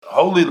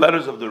Holy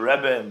Letters of the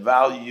Rebbe in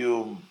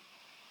volume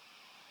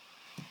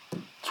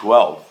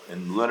 12,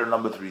 in letter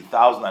number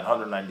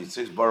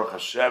 3996, Baruch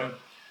Hashem,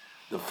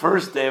 the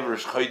first day of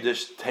Rosh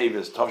Chodesh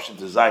Teves, Tomche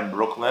Temimi,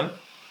 Brooklyn.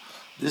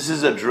 This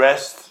is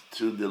addressed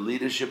to the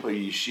leadership of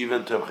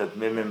yeshivah Tomche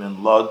Temimi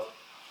in Lod,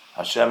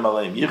 Hashem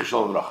Aleim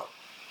Yichshol V'Racha.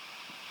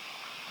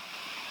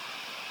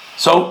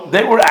 So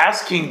they were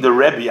asking the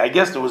Rebbe, I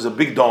guess there was a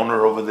big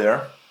donor over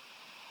there,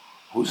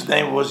 whose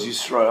name was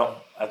Yisrael.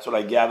 That's what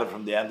I gathered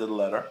from the end of the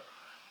letter.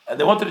 And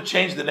they wanted to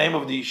change the name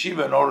of the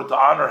yeshiva in order to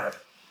honor him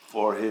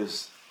for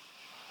his...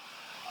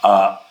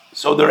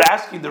 so they're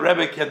asking the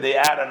Rebbe, can they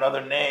add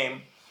another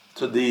name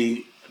to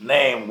the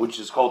name, which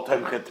is called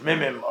Tomche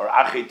Temimi or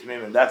Achei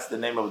Temimi? That's the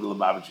name of the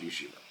Lubavitch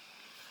yeshiva.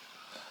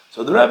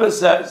 So the Rebbe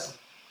says,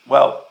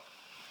 well,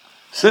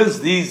 since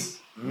these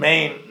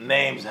main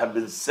names have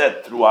been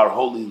set through our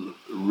holy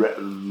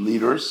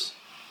leaders,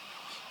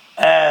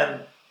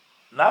 and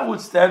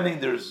notwithstanding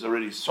there's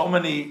already so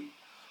many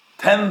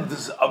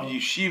tens of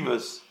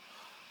yeshivas,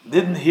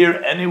 didn't hear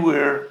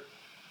anywhere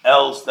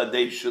else that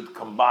they should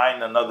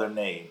combine another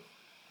name.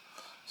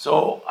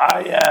 So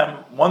I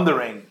am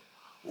wondering,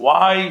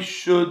 why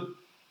should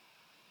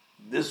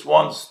this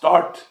one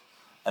start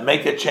and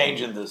make a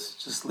change in this?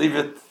 Just leave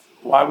it.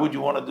 Why would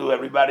you want to do?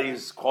 Everybody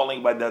is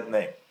calling by that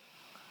name.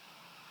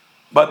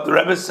 But the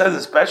Rebbe says,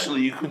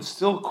 especially, you can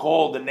still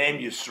call the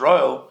name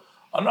Yisrael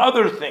on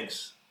other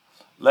things.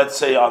 Let's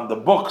say on the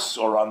books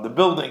or on the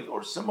building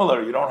or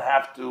similar. You don't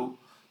have to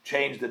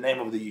change the name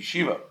of the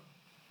yeshiva.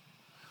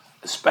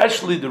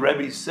 Especially the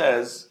Rebbe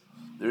says,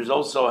 there's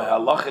also a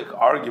halachic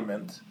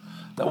argument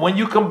that when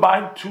you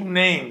combine two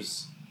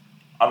names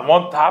on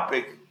one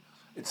topic,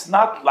 it's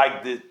not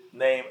like the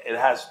name, it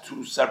has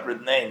two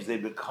separate names. They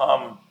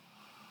become,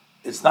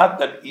 it's not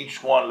that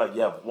each one, like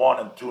you have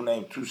one and two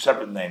names, two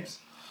separate names,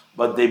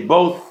 but they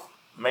both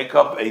make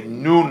up a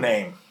new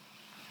name.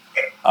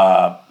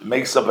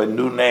 Makes up a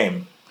new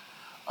name.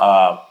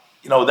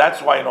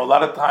 That's why, a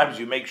lot of times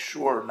you make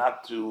sure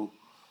not to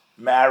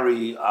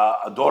marry,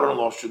 a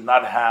daughter-in-law should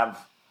not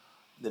have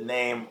the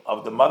name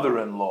of the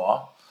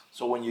mother-in-law.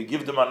 So when you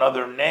give them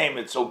another name,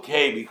 it's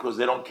okay because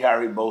they don't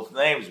carry both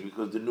names,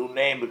 because the new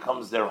name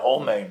becomes their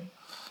whole name,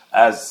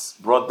 as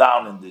brought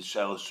down in the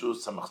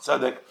Shalashus Samach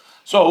Tzedek.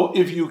 So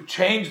if you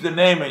change the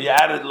name and you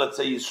added, let's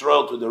say,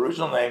 Yisrael to the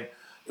original name,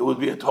 it would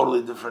be a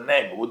totally different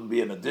name. It wouldn't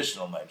be an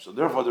additional name. So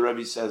therefore the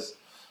Rebbe says,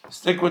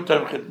 stick with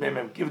Tomche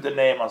Temimi, give the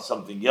name on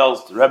something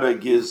else. The Rebbe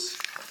gives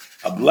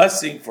a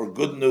blessing for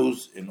good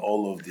news in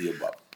all of the above.